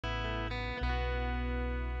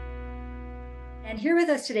And here with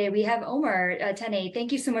us today, we have Omer Tene.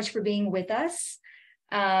 Thank you so much for being with us.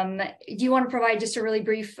 Do you want to provide just a really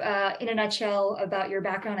brief, in a nutshell, about your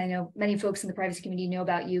background? I know many folks in the privacy community know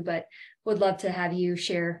about you, but would love to have you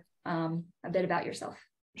share a bit about yourself.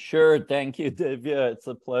 Sure. Thank you, Divya. It's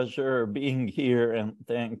a pleasure being here, and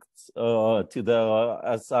thanks to the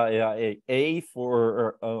SIIA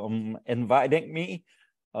for inviting me.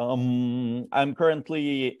 I'm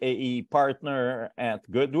currently a partner at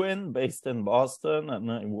Goodwin based in Boston, and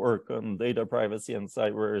I work on data privacy and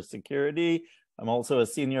cybersecurity. I'm also a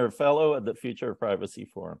senior fellow at the Future Privacy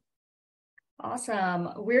Forum. Awesome.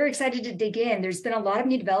 We're excited to dig in. There's been a lot of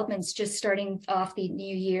new developments just starting off the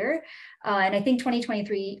new year. And I think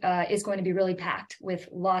 2023 is going to be really packed with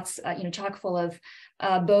lots, chock full of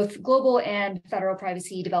both global and federal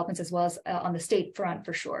privacy developments, as well as on the state front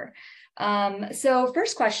for sure. So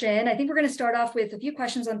first question, I think we're going to start off with a few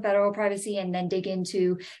questions on federal privacy and then dig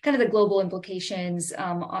into kind of the global implications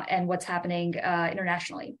and what's happening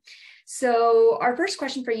internationally. So our first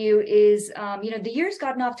question for you is, the year's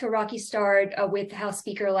gotten off to a rocky start with the House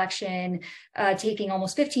Speaker election taking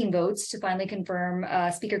almost 15 votes to finally confirm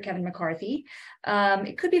Speaker Kevin McCarthy.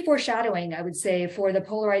 It could be foreshadowing, I would say, for the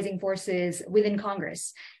polarizing forces within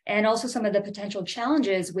Congress, and also some of the potential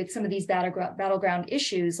challenges with some of these battleground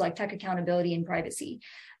issues like tech accountability and privacy.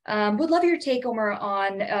 Would love your take, Omer,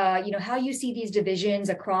 on how you see these divisions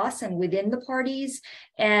across and within the parties,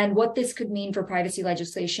 and what this could mean for privacy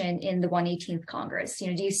legislation in the 118th Congress.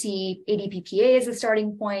 Do you see ADPPA as a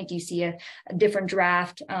starting point? Do you see a different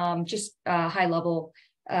draft? Just high-level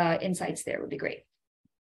insights there would be great.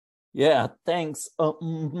 Yeah, thanks.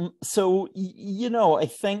 So, I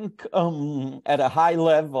think at a high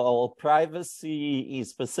level, privacy,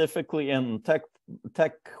 specifically in tech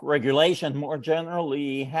regulation more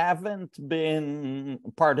generally, haven't been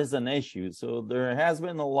partisan issues. So there has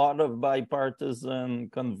been a lot of bipartisan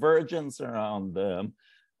convergence around them.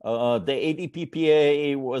 The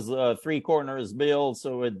ADPPA was a three corners bill,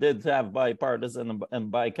 so it did have bipartisan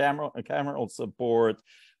and bicameral support.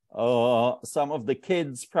 Some of the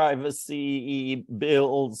kids' privacy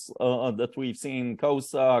bills that we've seen,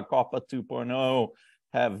 COSA, COPPA 2.0,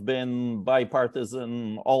 have been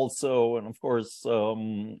bipartisan also. And of course,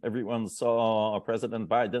 everyone saw President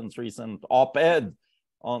Biden's recent op-ed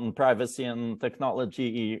on privacy and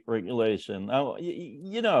technology regulation. Now,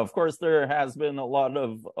 of course, there has been a lot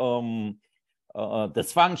of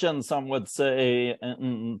dysfunction, some would say,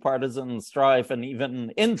 in partisan strife and even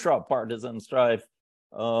intra-partisan strife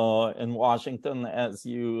in Washington, as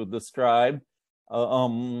you described.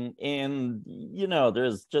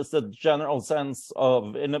 There's just a general sense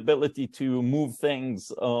of inability to move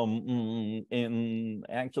things in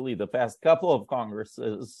actually the past couple of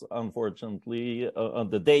Congresses, unfortunately.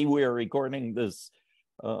 The day we're recording this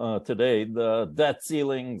today, the debt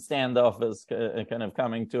ceiling standoff is kind of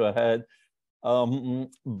coming to a head.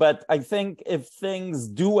 But I think if things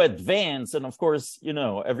do advance, and of course,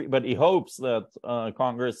 everybody hopes that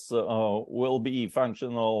Congress will be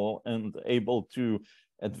functional and able to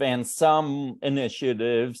advance some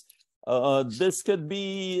initiatives, this could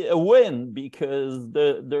be a win because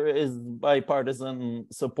there is bipartisan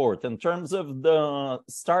support. In terms of the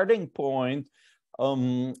starting point,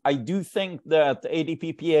 I do think that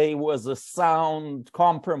ADPPA was a sound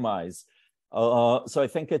compromise. So I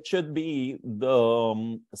think it should be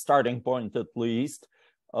the starting point, at least.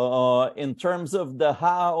 In terms of the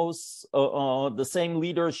House, the same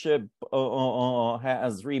leadership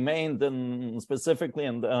has remained, specifically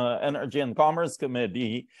in the Energy and Commerce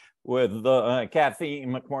Committee, with Kathy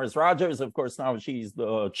McMorris-Rodgers. Of course, now she's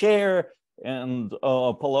the chair, and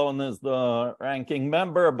Pallone is the ranking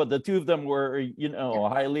member. But the two of them were,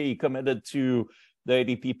 highly committed to the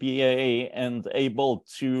ADPPA and able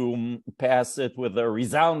to pass it with a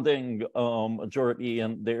resounding majority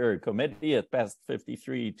in their committee. It passed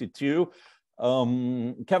 53-2.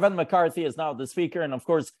 Kevin McCarthy is now the speaker, and of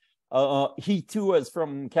course, he too is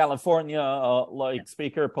from California, like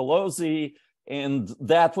Speaker Pelosi, and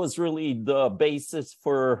that was really the basis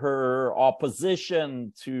for her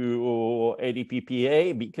opposition to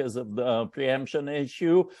ADPPA because of the preemption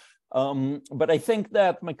issue. But I think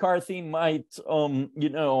that McCarthy might,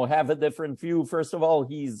 have a different view. First of all,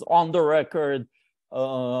 he's on the record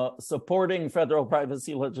supporting federal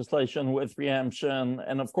privacy legislation with preemption.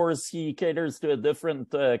 And of course, he caters to a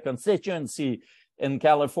different constituency in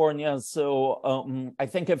California. So I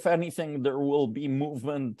think, if anything, there will be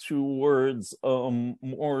movement towards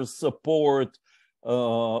more support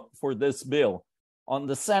for this bill. On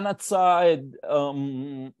the Senate side,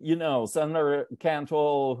 Senator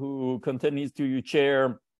Cantwell, who continues to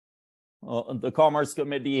chair The Commerce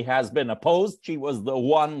Committee has been opposed. She was the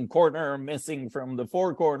one corner missing from the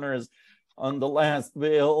four corners on the last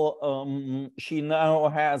bill. She now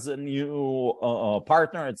has a new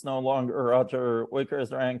partner. It's no longer Roger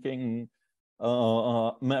Wicker's ranking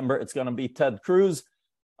member. It's going to be Ted Cruz.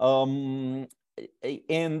 And,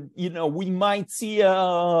 we might see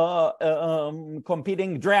a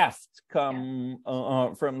competing draft come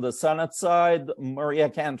from the Senate side. Maria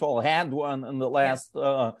Cantwell had one in the last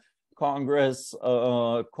Congress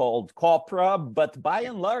called COPRA, but by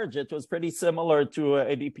and large, it was pretty similar to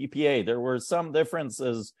ADPPA. There were some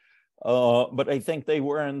differences, but I think they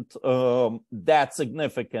weren't that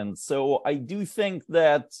significant. So I do think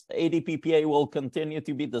that ADPPA will continue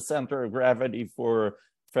to be the center of gravity for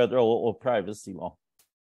federal privacy law.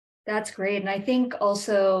 That's great. And I think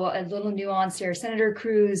also a little nuance here, Senator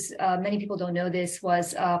Cruz, many people don't know this,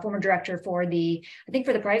 was former director for the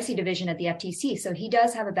privacy division at the FTC. So he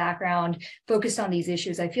does have a background focused on these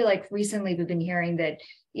issues. I feel like recently we've been hearing that,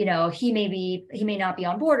 he may not be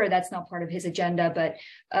on board, or that's not part of his agenda. But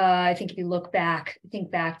I think if you think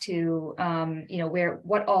back to,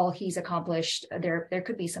 what all he's accomplished, there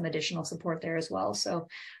could be some additional support there as well. So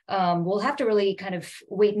we'll have to really kind of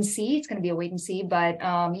wait and see. It's going to be a wait and see, but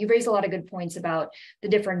you raised a lot of good points about the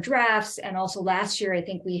different drafts. And also last year, I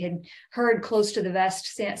think we had heard close to the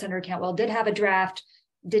vest, Senator Cantwell did have a draft,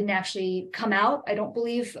 didn't actually come out, I don't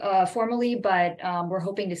believe, formally, but we're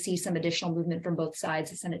hoping to see some additional movement from both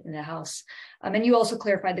sides, the Senate and the House. And you also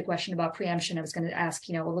clarified the question about preemption. I was going to ask,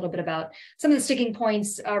 a little bit about some of the sticking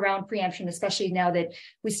points around preemption, especially now that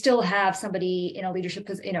we still have somebody in a leadership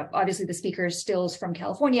position. Obviously the speaker still is from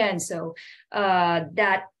California, and so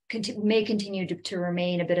that may continue to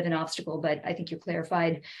remain a bit of an obstacle, but I think you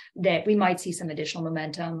clarified that we might see some additional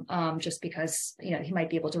momentum just because, he might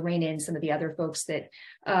be able to rein in some of the other folks that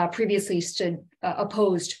previously stood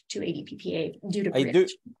opposed to ADPPA due to preemption.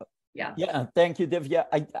 Yeah, thank you, Divya.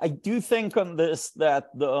 I do think on this that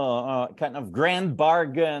the kind of grand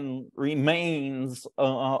bargain remains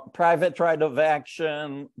private right of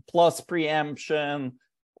action plus preemption,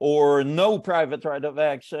 or no private right of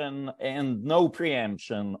action and no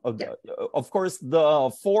preemption. Of course, the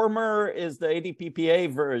former is the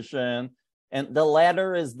ADPPA version, and the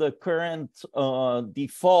latter is the current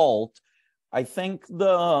default. I think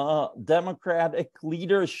the Democratic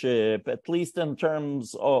leadership, at least in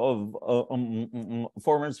terms of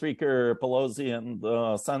former Speaker Pelosi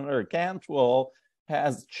and Senator Cantwell,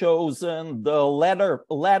 has chosen the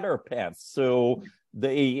latter path. So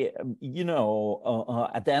they, at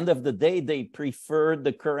the end of the day, they preferred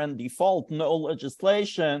the current default, no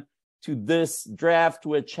legislation, to this draft,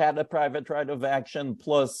 which had a private right of action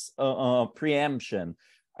plus preemption.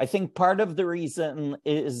 I think part of the reason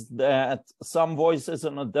is that some voices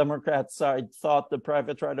on the Democrat side thought the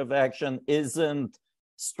private right of action isn't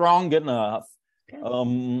strong enough.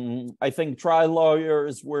 I think trial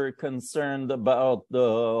lawyers were concerned about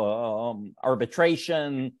the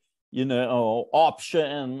arbitration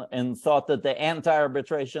option, and thought that the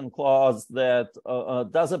anti-arbitration clause that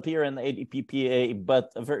does appear in the ADPPA, but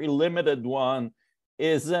a very limited one,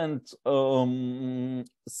 isn't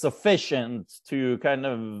sufficient to kind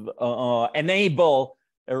of enable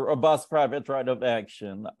a robust private right of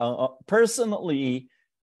action. Personally,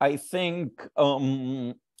 I think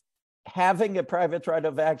having a private right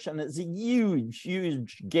of action is a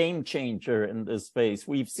huge game changer in this space.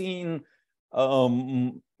 We've seen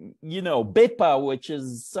BIPA, which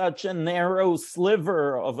is such a narrow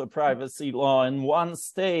sliver of a privacy law in one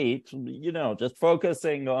state, just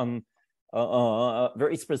focusing on a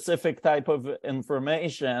very specific type of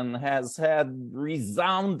information, has had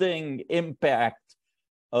resounding impact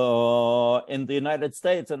in the United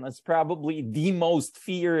States, and it's probably the most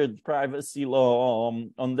feared privacy law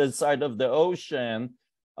on this side of the ocean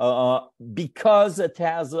because it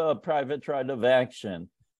has a private right of action.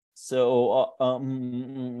 So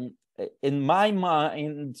in my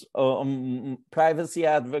mind, privacy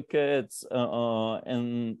advocates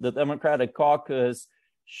and the Democratic caucus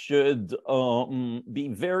should be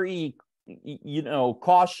very,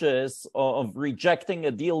 cautious of rejecting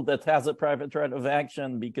a deal that has a private right of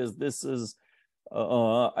action, because this is,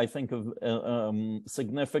 I think, a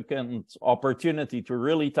significant opportunity to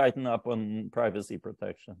really tighten up on privacy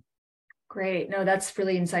protection. Great. No, that's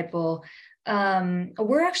really insightful.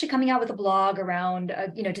 We're actually coming out with a blog around,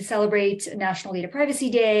 to celebrate National Data Privacy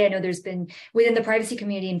Day. I know there's been, within the privacy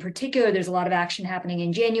community in particular, there's a lot of action happening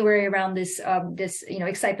in January around this,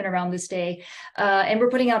 excitement around this day. And we're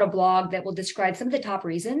putting out a blog that will describe some of the top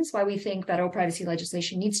reasons why we think federal privacy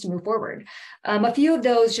legislation needs to move forward. A few of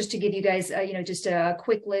those, just to give you guys, just a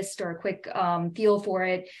quick list or a quick feel for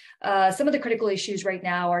it. Some of the critical issues right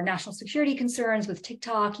now are national security concerns with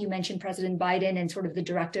TikTok. You mentioned President Biden and sort of the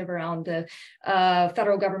directive around the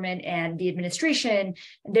federal government and the administration,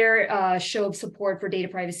 their show of support for data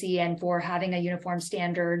privacy and for having a uniform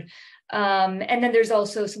standard. And then there's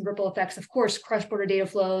also some ripple effects, of course, cross-border data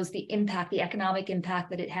flows, the impact, the economic impact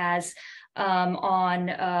that it has on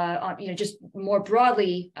just more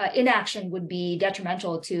broadly, inaction would be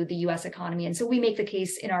detrimental to the U.S. economy. And so we make the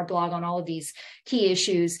case in our blog on all of these key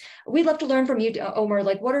issues. We'd love to learn from you, Omer,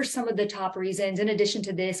 like what are some of the top reasons in addition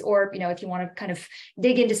to this, or, if you want to kind of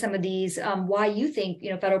dig into some of these, why you think,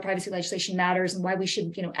 federal privacy legislation matters and why we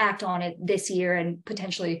should, act on it this year and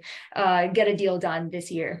potentially get a deal done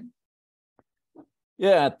this year.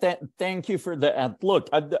 Yeah, thank you for that. Look,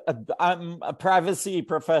 I'm a privacy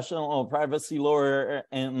professional, a privacy lawyer,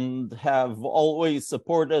 and have always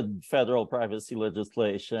supported federal privacy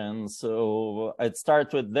legislation. So I'd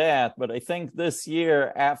start with that. But I think this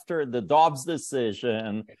year, after the Dobbs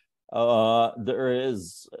decision, there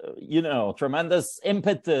is, tremendous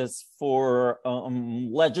impetus for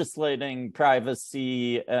legislating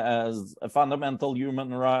privacy as a fundamental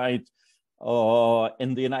human right.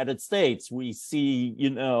 In the United States, we see,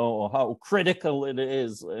 how critical it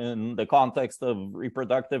is in the context of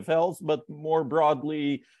reproductive health, but more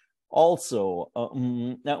broadly also.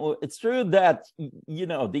 Now, it's true that,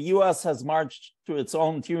 the U.S. has marched to its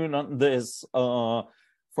own tune on this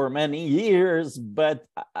for many years, but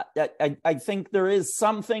I think there is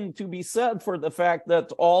something to be said for the fact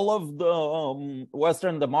that all of the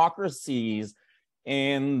Western democracies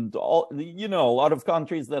and all, a lot of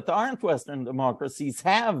countries that aren't Western democracies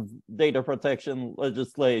have data protection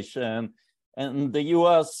legislation, and the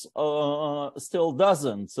U.S. Still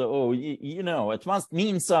doesn't. So, it must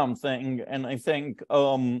mean something. And I think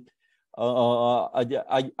I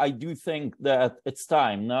do think that it's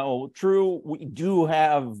time. Now, true, we do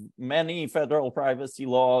have many federal privacy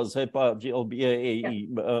laws, HIPAA,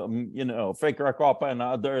 GLBA, FCRA, COPPA, and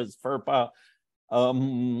others, FERPA.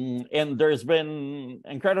 And there's been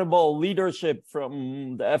incredible leadership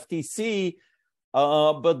from the FTC,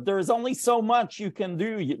 but there's only so much you can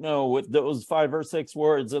do, with those 5 or 6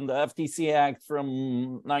 words in the FTC Act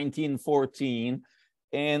from 1914.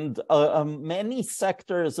 And many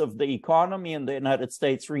sectors of the economy in the United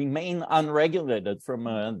States remain unregulated from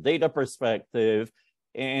a data perspective.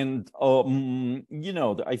 And,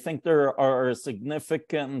 I think there are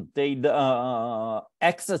significant data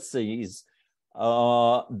excesses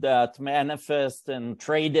that manifest in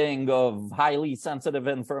trading of highly sensitive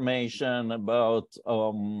information about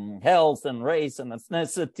health and race and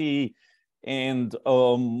ethnicity. And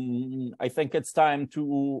I think it's time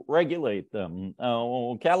to regulate them.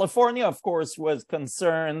 California, of course, was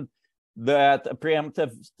concerned that a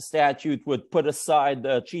preemptive statute would put aside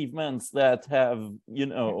the achievements that have,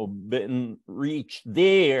 been reached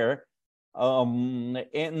there. And,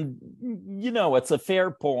 it's a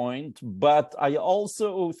fair point, but I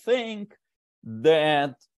also think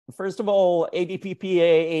that, first of all,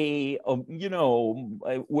 ADPPA,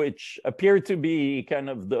 which appeared to be kind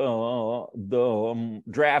of the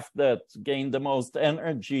draft that gained the most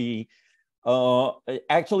energy,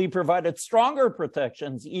 actually provided stronger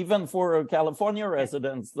protections, even for California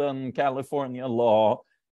residents, than California law.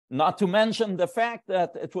 Not to mention the fact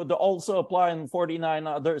that it would also apply in 49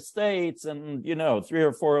 other states, and 3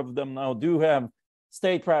 or 4 of them now do have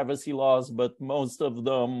state privacy laws, but most of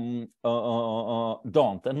them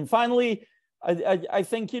don't. And finally, I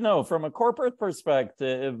think, from a corporate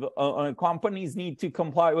perspective, companies need to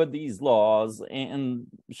comply with these laws. And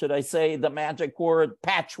should I say the magic word,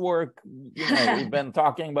 patchwork? We've been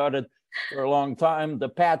talking about it for a long time. The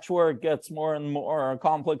patchwork gets more and more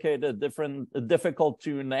complicated, difficult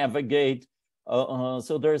to navigate.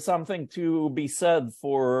 So there's something to be said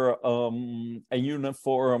for a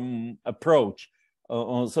uniform approach.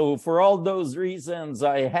 So for all those reasons,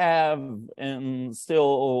 I have and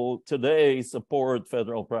still today support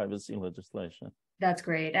federal privacy legislation. That's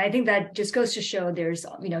great. I think that just goes to show there's,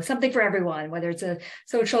 something for everyone, whether it's a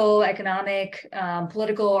social, economic,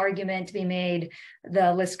 political argument to be made,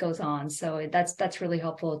 the list goes on. So that's really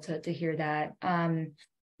helpful to hear that.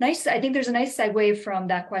 Nice. I think there's a nice segue from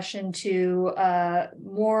that question to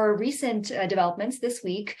more recent developments this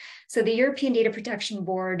week. So the European Data Protection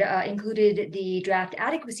Board included the draft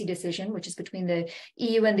adequacy decision, which is between the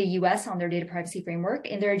EU and the US on their data privacy framework,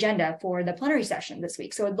 in their agenda for the plenary session this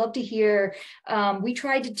week. So I'd love to hear, we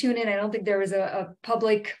tried to tune in. I don't think there was a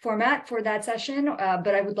public format for that session,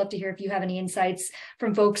 but I would love to hear if you have any insights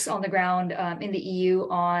from folks on the ground in the EU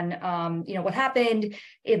on what happened,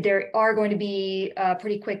 if there are going to be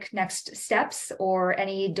pretty quick next steps or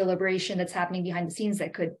any deliberation that's happening behind the scenes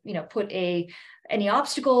that could, put any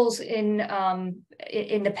obstacles in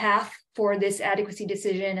the path for this adequacy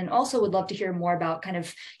decision. And also would love to hear more about kind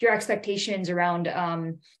of your expectations around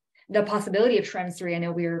the possibility of Schrems 3. I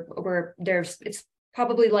know it's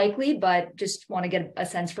probably likely, but just want to get a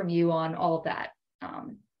sense from you on all of that.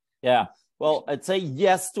 Yeah. Well, I'd say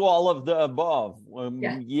yes to all of the above.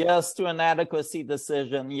 Yes to an adequacy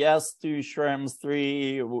decision. Yes to Schrems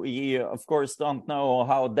 3. We, of course, don't know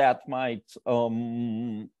how that might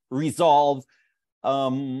resolve.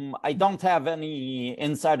 I don't have any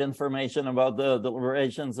inside information about the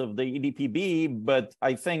deliberations of the EDPB, but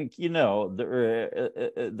I think,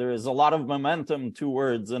 there is a lot of momentum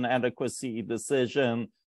towards an adequacy decision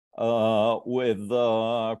with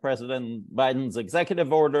President Biden's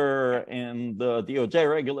executive order and the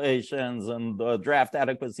DOJ regulations and the draft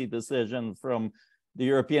adequacy decision from the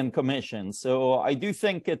European Commission. So I do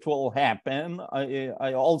think it will happen.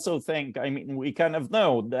 I also think, we kind of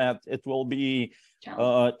know that it will be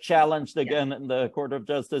challenged again in the Court of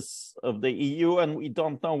Justice of the EU, and we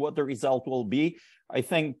don't know what the result will be. I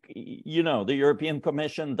think, the European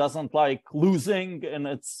Commission doesn't like losing in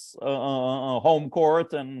its home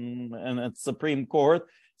court and its Supreme Court.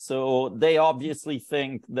 So they obviously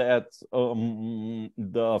think that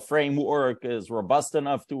the framework is robust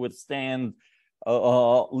enough to withstand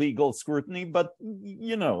legal scrutiny. But,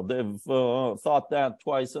 they've thought that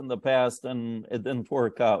twice in the past and it didn't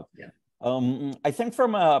work out. Yeah. I think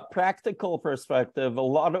from a practical perspective, a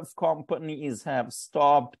lot of companies have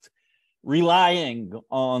stopped relying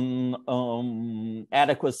on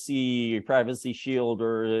adequacy, privacy shield,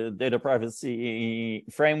 or data privacy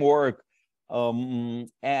framework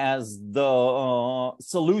as the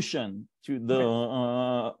solution to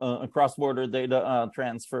the cross-border data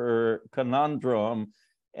transfer conundrum,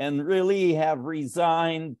 and really have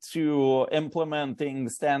resigned to implementing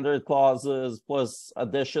standard clauses plus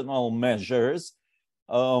additional measures.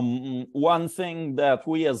 One thing that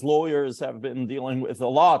we as lawyers have been dealing with a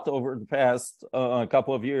lot over the past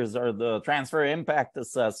couple of years are the transfer impact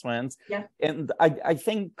assessments. Yeah. And I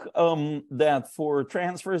think that for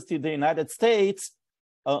transfers to the United States,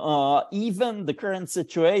 even the current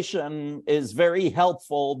situation is very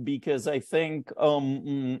helpful, because I think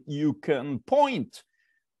you can point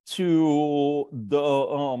to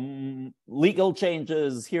the legal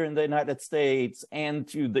changes here in the United States and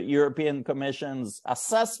to the European Commission's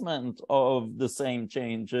assessment of the same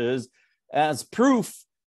changes as proof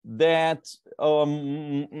that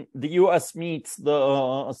the US meets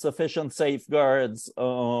the sufficient safeguards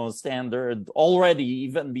standard already,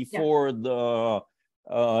 even before the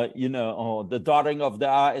dotting of the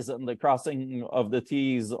I's and the crossing of the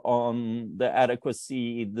T's on the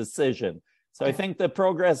adequacy decision. So I think the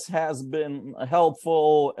progress has been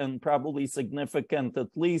helpful and probably significant, at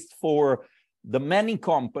least for the many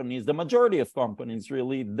companies, the majority of companies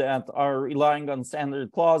really, that are relying on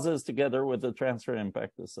standard clauses together with the transfer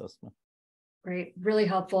impact assessment. Great, really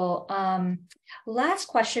helpful. Last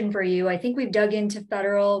question for you. I think we've dug into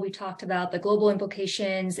federal. We talked about the global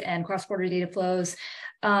implications and cross-border data flows.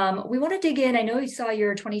 We want to dig in. I know you saw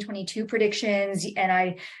your 2022 predictions, and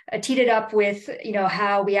I teed it up with,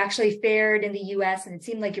 how we actually fared in the US, and it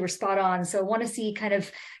seemed like you were spot on. So I want to see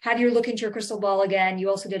have you look into your crystal ball again. You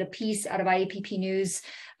also did a piece out of IAPP News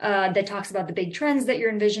that talks about the big trends that you're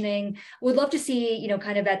envisioning. Would love to see,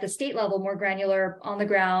 at the state level, more granular on the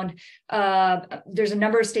ground. There's a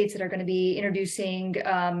number of states that are going to be introducing,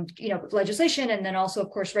 legislation, and then also,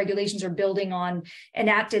 of course, regulations are building on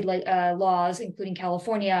enacted laws, including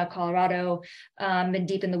California, Colorado, and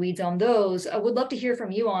deep in the weeds on those. I would love to hear from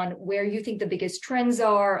you on where you think the biggest trends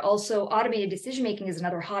are. Also, automated decision-making is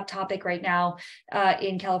another hot topic right now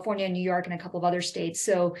in California, New York, and a couple of other states.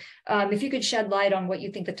 So if you could shed light on what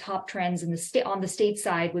you think the top trends in on the state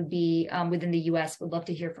side would be within the US, would love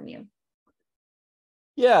to hear from you.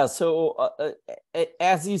 Yeah, so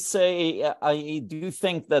as you say, I do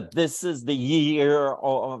think that this is the year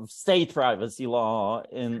of state privacy law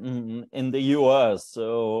in the US.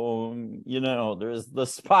 So, there's the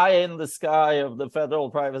spy in the sky of the federal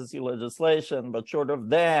privacy legislation, but short of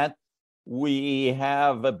that, We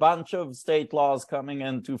have a bunch of state laws coming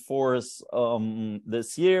into force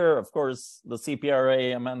this year. Of course, the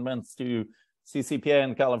CPRA amendments to CCPA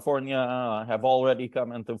in California have already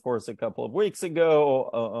come into force a couple of weeks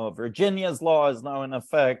ago. Virginia's law is now in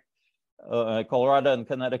effect. Colorado and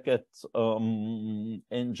Connecticut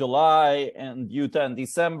in July, and Utah in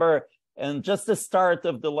December. And just the start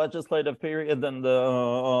of the legislative period in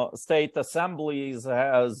the state assemblies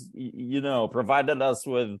has, provided us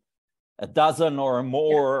with a dozen or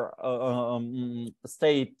more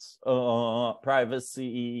state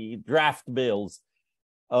privacy draft bills.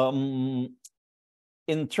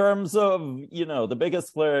 In terms of, the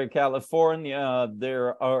biggest player, California,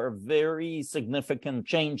 there are very significant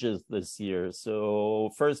changes this year.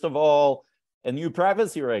 So first of all, a new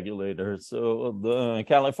privacy regulator. So the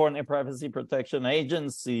California Privacy Protection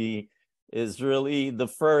Agency is really the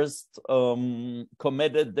first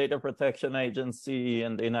committed data protection agency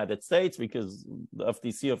in the United States, because the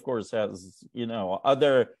FTC, of course, has,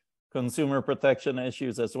 other consumer protection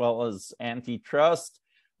issues as well as antitrust.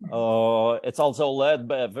 It's also led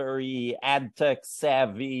by a very ad tech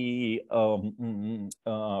savvy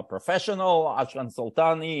professional, Ashkan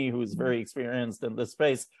Soltani, who's very experienced in this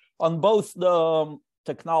space on both the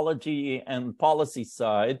technology and policy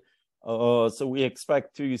side. So we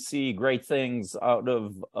expect to see great things out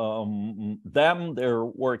of them. They're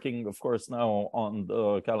working, of course, now on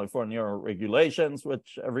the California regulations,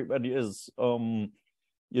 which everybody is,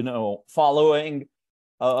 following.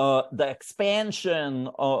 The expansion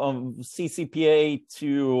of CCPA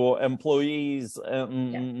to employees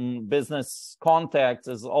and business contacts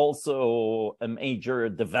is also a major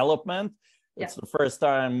development. It's the first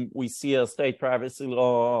time we see a state privacy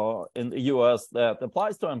law in the US that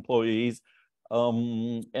applies to employees,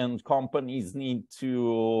 and companies need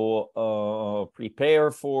to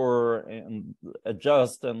prepare for and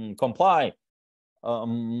adjust and comply.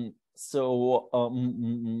 So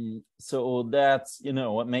that's,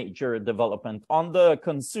 a major development. On the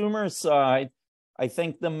consumer side, I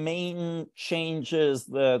think the main changes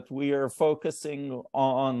that we are focusing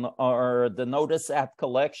on are the notice app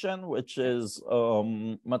collection, which is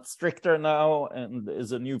much stricter now and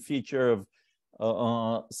is a new feature of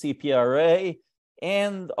CPRA.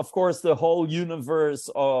 And of course, the whole universe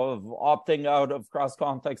of opting out of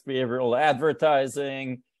cross-context behavioral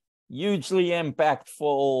advertising, hugely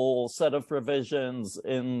impactful set of provisions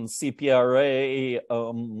in CPRA,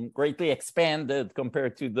 greatly expanded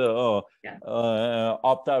compared to the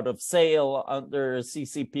opt-out of sale under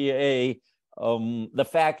CCPA. The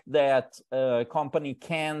fact that a company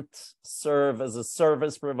can't serve as a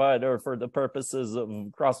service provider for the purposes of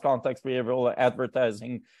cross-context behavioral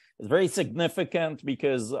advertising is very significant,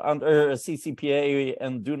 because under CCPA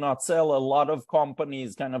and do not sell, a lot of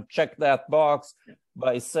companies kind of check that box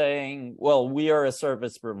by saying, well, we are a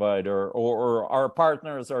service provider, or our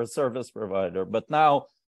partners are a service provider. But now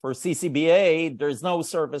for CCBA, there's no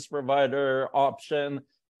service provider option.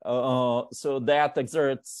 So that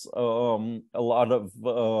exerts a lot of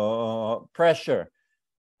pressure.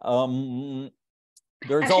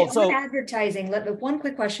 There's Actually, also on advertising. One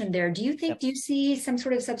quick question there. Do you see some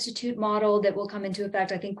sort of substitute model that will come into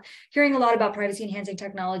effect? I think hearing a lot about privacy enhancing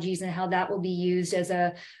technologies and how that will be used as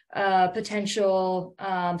a potential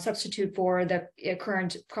substitute for the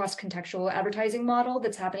current cross-contextual advertising model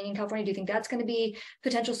that's happening in California. Do you think that's going to be a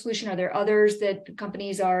potential solution? Are there others that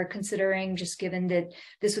companies are considering, just given that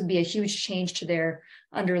this would be a huge change to their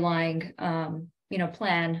underlying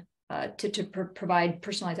plan to provide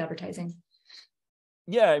personalized advertising?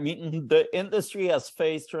 Yeah, I mean, the industry has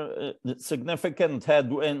faced significant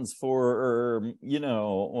headwinds for,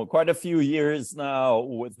 quite a few years now,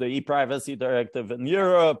 with the e-privacy directive in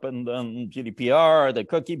Europe, and then GDPR, the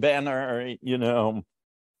cookie banner,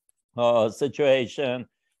 situation.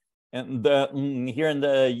 And then here in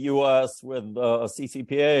the US with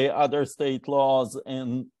CCPA, other state laws,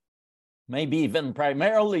 and maybe even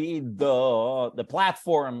primarily the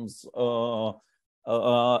platforms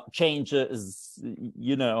changes,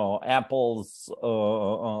 Apple's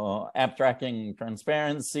app tracking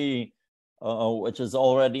transparency, which is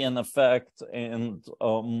already in effect, and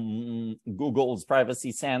Google's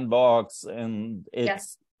privacy sandbox, and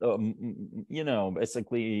its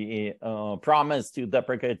basically promise to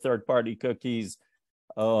deprecate third-party cookies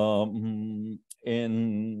in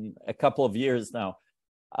a couple of years now.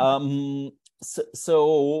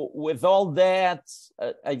 So with all that,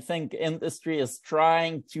 I think industry is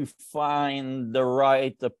trying to find the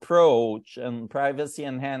right approach, and privacy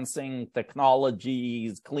enhancing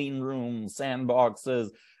technologies, clean rooms,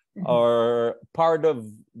 sandboxes are part of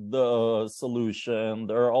the solution.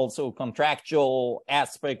 There are also contractual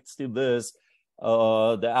aspects to this.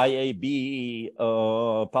 The IAB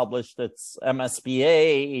published its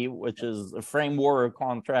MSPA, which is a framework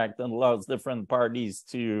contract that allows different parties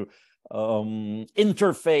to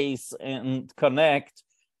interface and connect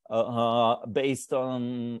based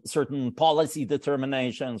on certain policy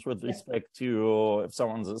determinations with respect to if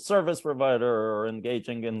someone's a service provider or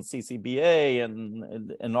engaging in CCBA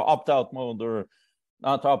and in opt-out mode or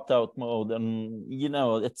not opt-out mode. And,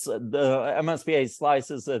 it's the MSPA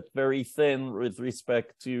slices it very thin with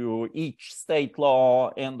respect to each state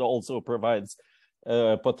law and also provides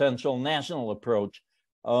a potential national approach.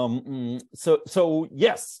 So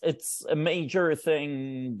yes, it's a major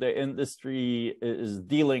thing the industry is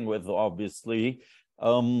dealing with, obviously.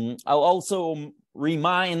 I'll also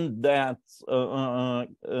remind that the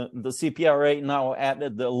CPRA now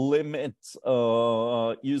added the limit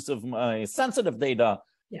use of my sensitive data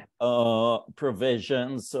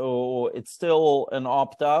provision. So it's still an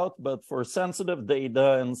opt-out, but for sensitive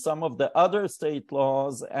data, and some of the other state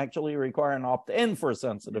laws actually require an opt-in for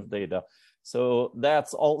sensitive data. So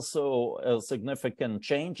that's also a significant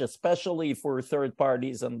change, especially for third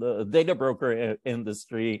parties and the data broker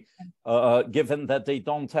industry, given that they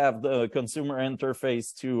don't have the consumer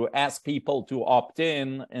interface to ask people to opt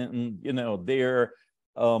in, and their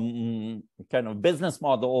kind of business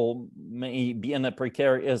model may be in a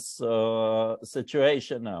precarious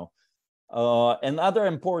situation now. Another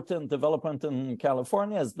important development in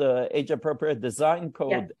California is the Age-Appropriate Design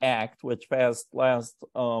Code Act, which passed last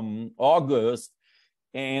August.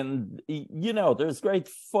 And, there's great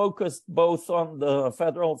focus both on the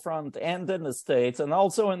federal front and in the states, and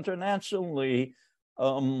also internationally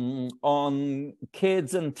on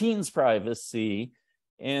kids and teens' privacy.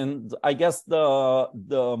 And I guess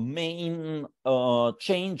the main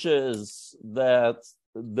changes that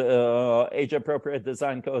the Age-Appropriate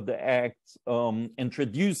Design Code Act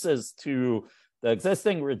introduces to the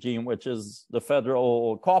existing regime, which is the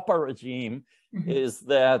federal COPPA regime, is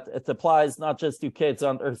that it applies not just to kids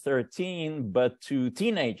under 13, but to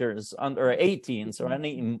teenagers under 18, so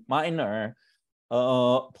any minor.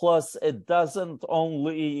 Plus, it doesn't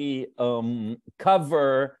only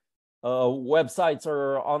cover websites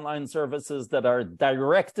or online services that are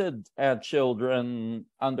directed at children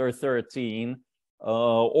under 13,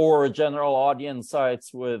 or general audience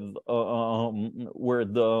sites with where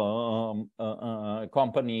the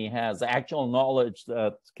company has actual knowledge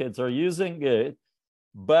that kids are using it,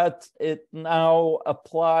 but it now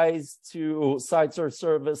applies to sites or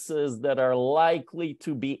services that are likely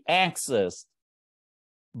to be accessed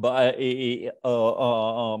by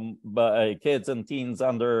kids and teens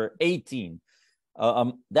under 18.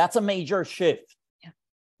 That's a major shift.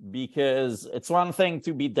 Because it's one thing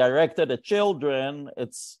to be directed at children,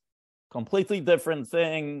 it's a completely different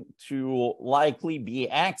thing to likely be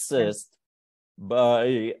accessed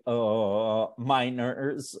by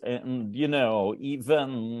minors, and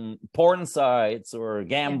even porn sites or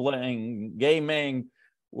gambling, gaming,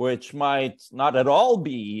 which might not at all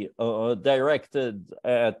be directed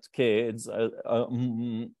at kids,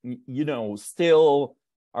 still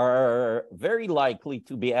are very likely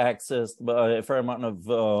to be accessed by a fair amount of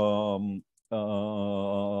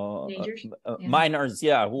minors,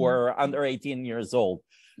 who are under 18 years old.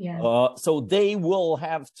 So they will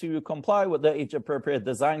have to comply with the Age-Appropriate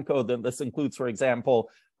Design Code, and this includes, for example,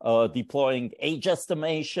 deploying age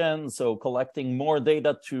estimation, so collecting more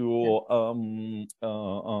data to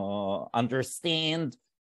understand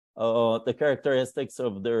the characteristics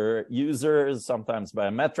of their users, sometimes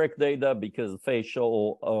biometric data, because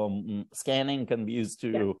facial scanning can be used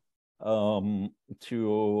to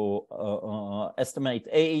estimate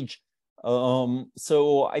age.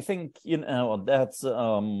 So I think that's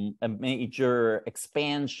a major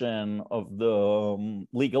expansion of the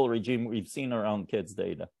legal regime we've seen around kids'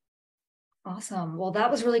 data. Awesome. Well,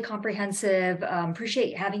 that was really comprehensive.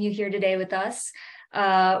 Appreciate having you here today with us.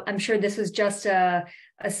 I'm sure this was just a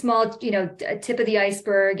small, a tip of the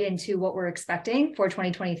iceberg into what we're expecting for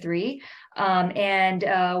 2023. And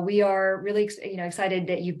we are really, excited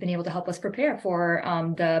that you've been able to help us prepare for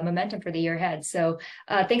the momentum for the year ahead. So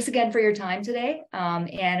thanks again for your time today,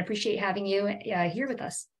 and appreciate having you here with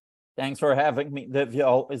us. Thanks for having me, Divya.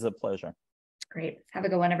 Always a pleasure. Great. Have a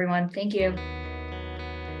good one, everyone. Thank you.